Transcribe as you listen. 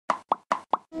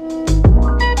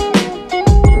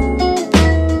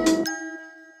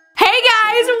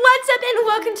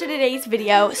today's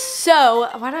video. So,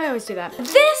 why do I always do that?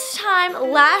 This time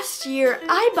last year,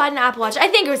 I bought an Apple Watch. I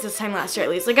think it was this time last year at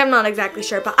least. Like, I'm not exactly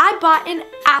sure, but I bought an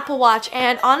Apple Watch,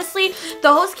 and honestly,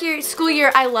 the whole school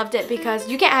year, I loved it because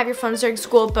you can't have your phones during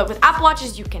school, but with Apple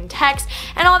Watches, you can text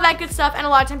and all that good stuff, and a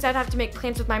lot of times I'd have to make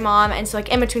plans with my mom, and so like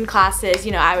in between classes,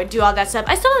 you know, I would do all that stuff.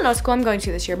 I still don't know what school I'm going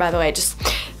to this year, by the way, just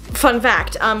fun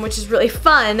fact, which is really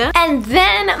fun. And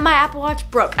then my Apple Watch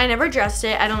broke. I never addressed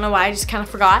it. I don't know why, I just kind of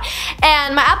forgot.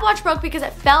 And my Apple Watch broke because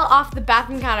it fell off the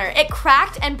bathroom counter. It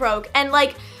cracked and broke, and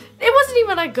like, it wasn't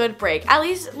even a good break. At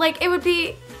least, like, it would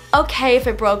be okay if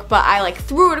it broke, but I like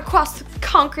threw it across the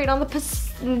concrete on the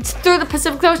through the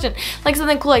Pacific Ocean, like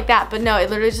something cool like that. But no, it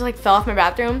literally just like fell off my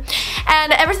bathroom,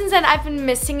 and ever since then I've been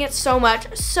missing it so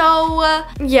much. So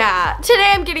yeah,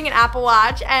 today I'm getting an Apple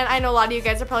Watch, and I know a lot of you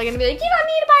guys are probably gonna be like, you don't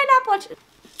need to buy an Apple Watch.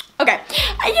 Okay,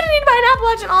 you don't need to buy an Apple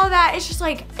Watch and all of that. It's just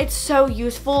like, it's so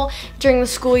useful during the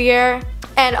school year.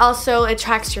 And also it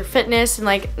tracks your fitness, and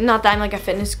like, not that I'm like a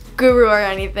fitness guru or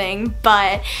anything,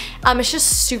 but it's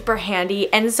just super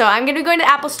handy. And so I'm gonna be going to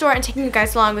the Apple store and taking you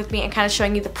guys along with me and kind of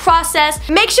showing you the process.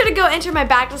 Make sure to go enter my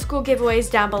back to school giveaways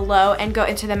down below and go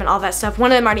enter them and all that stuff.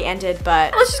 One of them already ended,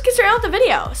 but let's just get straight on with the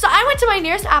video. So I went to my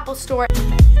nearest Apple store.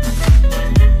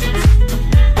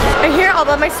 I'm here all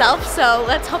by myself, so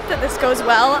let's hope that this goes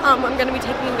well. I'm gonna be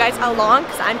taking you guys along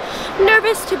because I'm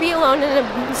nervous to be alone in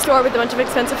a store with a bunch of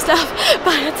expensive stuff,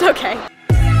 but it's okay.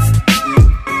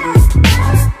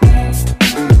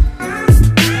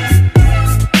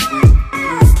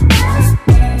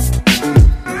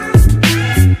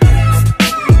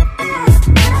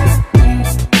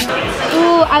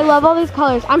 Ooh, I love all these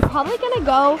colors. I'm probably gonna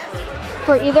go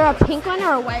for either a pink one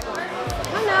or a white one.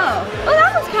 I don't know. Oh,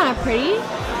 that one's kind of pretty.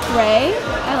 Gray.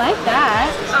 I like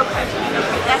that. Okay,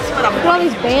 that's what I'm. Look at all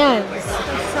these bands. There's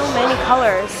so many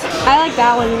colors. I like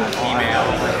that one.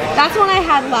 That's one I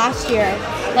had last year.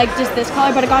 Like just this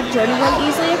color, but it got dirty really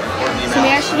easily. So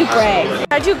maybe I should do gray.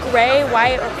 I do gray,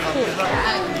 white, or pink.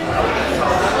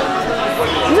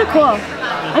 These are cool.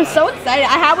 I'm so excited.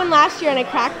 I had one last year and I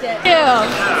cracked it. Ew.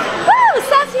 Woo!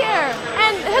 Seth's here,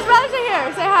 and his brothers are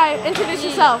here. Say hi. Introduce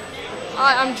yourself.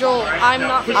 I'm Joel. I'm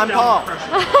not famous. I'm Paul.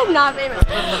 I'm not famous.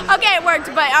 Okay, it worked,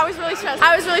 but I was really stressed.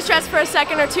 I was really stressed for a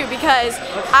second or two because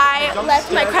I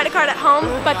left my credit card at home,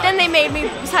 but then they made me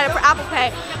sign up for Apple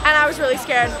Pay, and I was really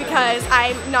scared because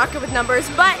I'm not good with numbers,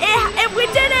 but we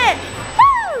did it!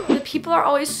 Woo! The people are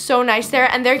always so nice there,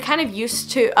 and they're kind of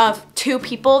used to two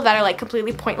people that are like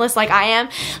completely pointless like I am.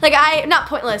 Like not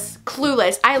pointless,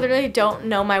 clueless. I literally don't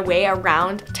know my way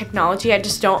around technology. I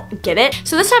just don't get it.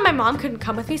 So this time my mom couldn't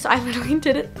come with me, so I literally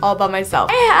did it all by myself.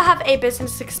 I have a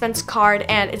business expense card,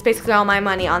 and it's basically all my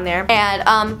money on there, and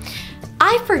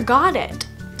I forgot it.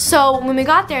 So when we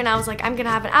got there and I was like, I'm gonna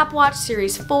have an Apple Watch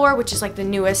Series 4, which is like the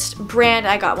newest brand.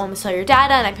 I got one with cellular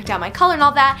data, and I picked out my color and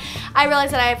all that. I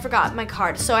realized that I had forgotten my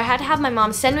card. So I had to have my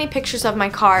mom send me pictures of my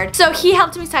card. So he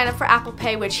helped me sign up for Apple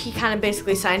Pay, which he kind of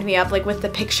basically signed me up like with the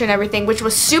picture and everything, which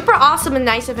was super awesome and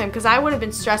nice of him because I would have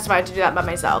been stressed if I had to do that by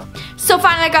myself. So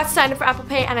finally I got signed up for Apple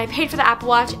Pay, and I paid for the Apple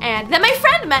Watch, and then my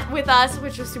friend met with us,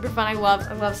 which was super fun. I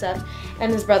love Seth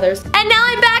and his brothers. And now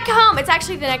I'm back home. It's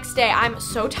actually the next day. I'm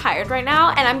so tired right now,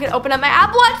 and I'm gonna open up my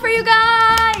Apple Watch for you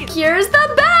guys. Here's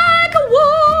the back.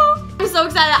 Woo! I'm so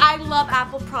excited. I love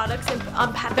Apple products, and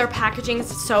their packaging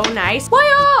is so nice.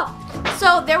 Why?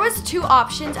 So there was two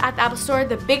options at the Apple store.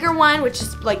 The bigger one, which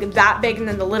is like that big, and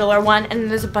then the littler one, and then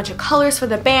there's a bunch of colors for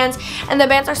the bands, and the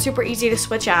bands are super easy to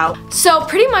switch out. So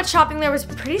pretty much shopping there was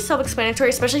pretty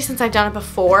self-explanatory, especially since I've done it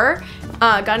before,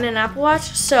 gotten an Apple Watch.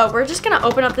 So we're just gonna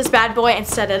open up this bad boy and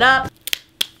set it up.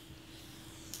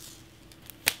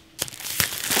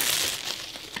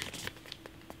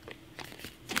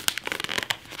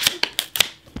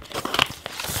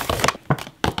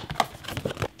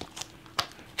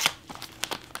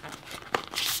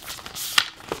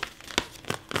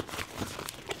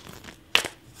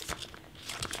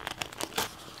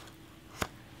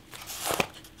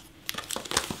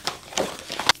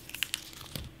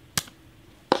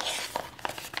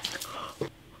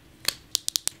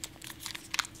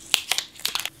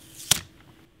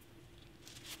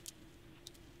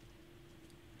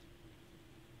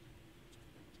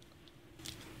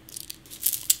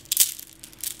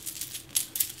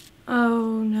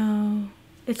 Oh no,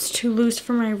 it's too loose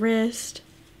for my wrist.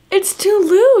 It's too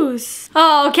loose.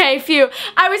 Oh, okay, phew.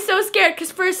 I was so scared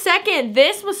because for a second,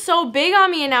 this was so big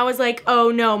on me and I was like,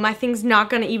 oh no, my thing's not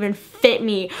gonna even fit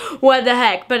me. What the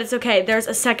heck? But it's okay. There's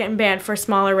a second band for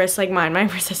smaller wrists like mine. My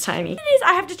wrist is tiny.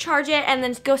 I have to charge it and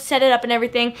then go set it up and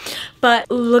everything.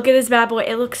 But look at this bad boy.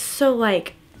 It looks so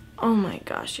like Oh my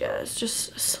gosh, yeah, it's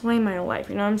just slaying my life,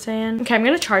 you know what I'm saying? Okay, I'm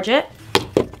gonna charge it.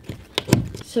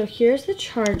 So here's the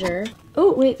charger.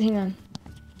 Oh, wait, hang on.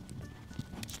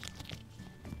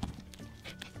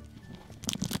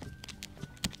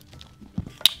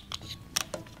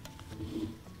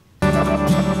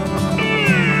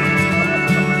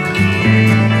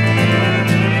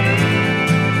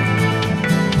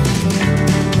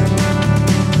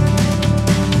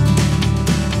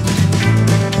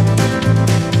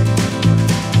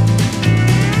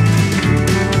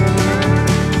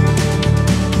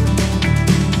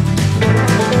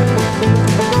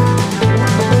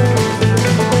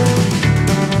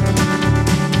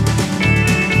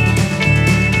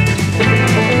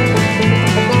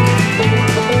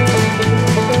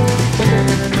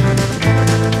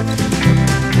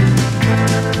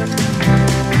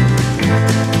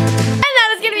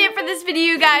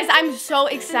 I'm so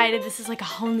excited. This is like a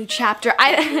whole new chapter.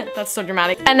 That's so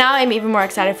dramatic. And now I'm even more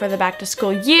excited for the back to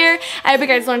school year. I hope you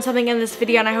guys learned something in this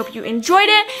video and I hope you enjoyed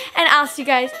it. And I'll see you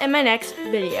guys in my next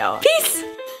video. Peace!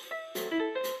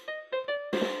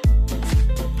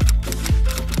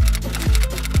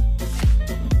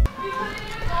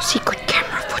 Secret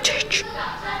camera footage.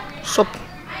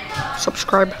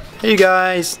 Subscribe. Hey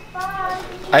guys.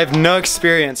 I have no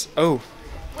experience.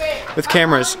 With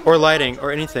cameras or lighting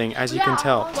or anything, as you can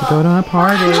tell. Go to a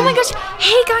party. Oh my gosh.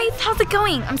 Hey guys, how's it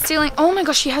going? I'm stealing. Oh my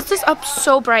gosh, she has this up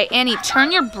so bright. Annie,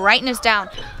 turn your brightness down.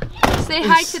 Say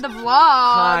hi to the vlog.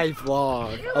 Hi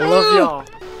vlog. I love y'all.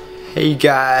 Hey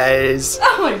guys.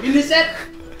 Oh my goodness.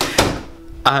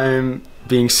 I'm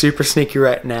being super sneaky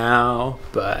right now,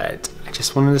 but I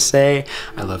just wanted to say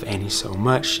I love Annie so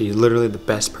much. She's literally the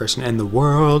best person in the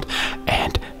world.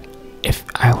 And if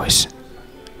I was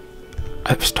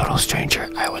a total stranger,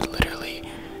 I would literally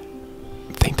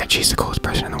think that she's the coolest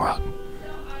person in the world.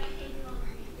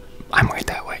 I'm weird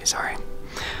that way, sorry.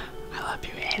 I love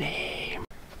you, Annie.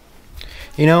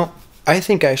 You know, I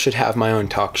think I should have my own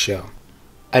talk show.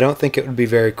 I don't think it would be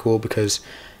very cool because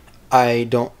I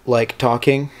don't like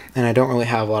talking and I don't really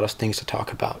have a lot of things to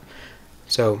talk about.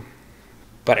 So,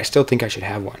 but I still think I should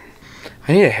have one.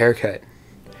 I need a haircut.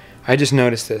 I just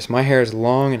noticed this. My hair is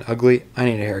long and ugly. I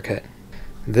need a haircut.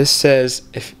 This says,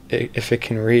 if it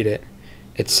can read it,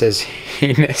 it says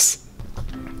weenus.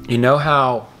 You know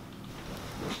how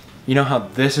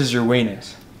this is your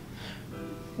weenus?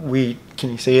 Can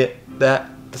you see it? The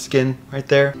skin right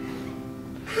there?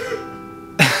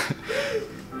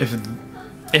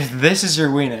 If this is your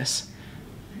weenus,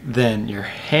 then your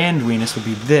hand weenus would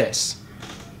be this,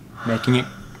 making it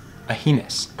a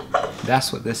heenus.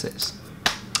 That's what this is.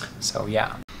 So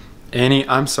yeah. Annie,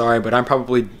 I'm sorry, but I'm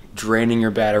probably draining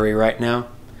your battery right now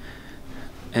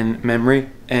and memory,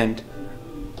 and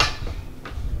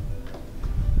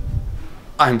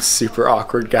I'm super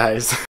awkward, guys.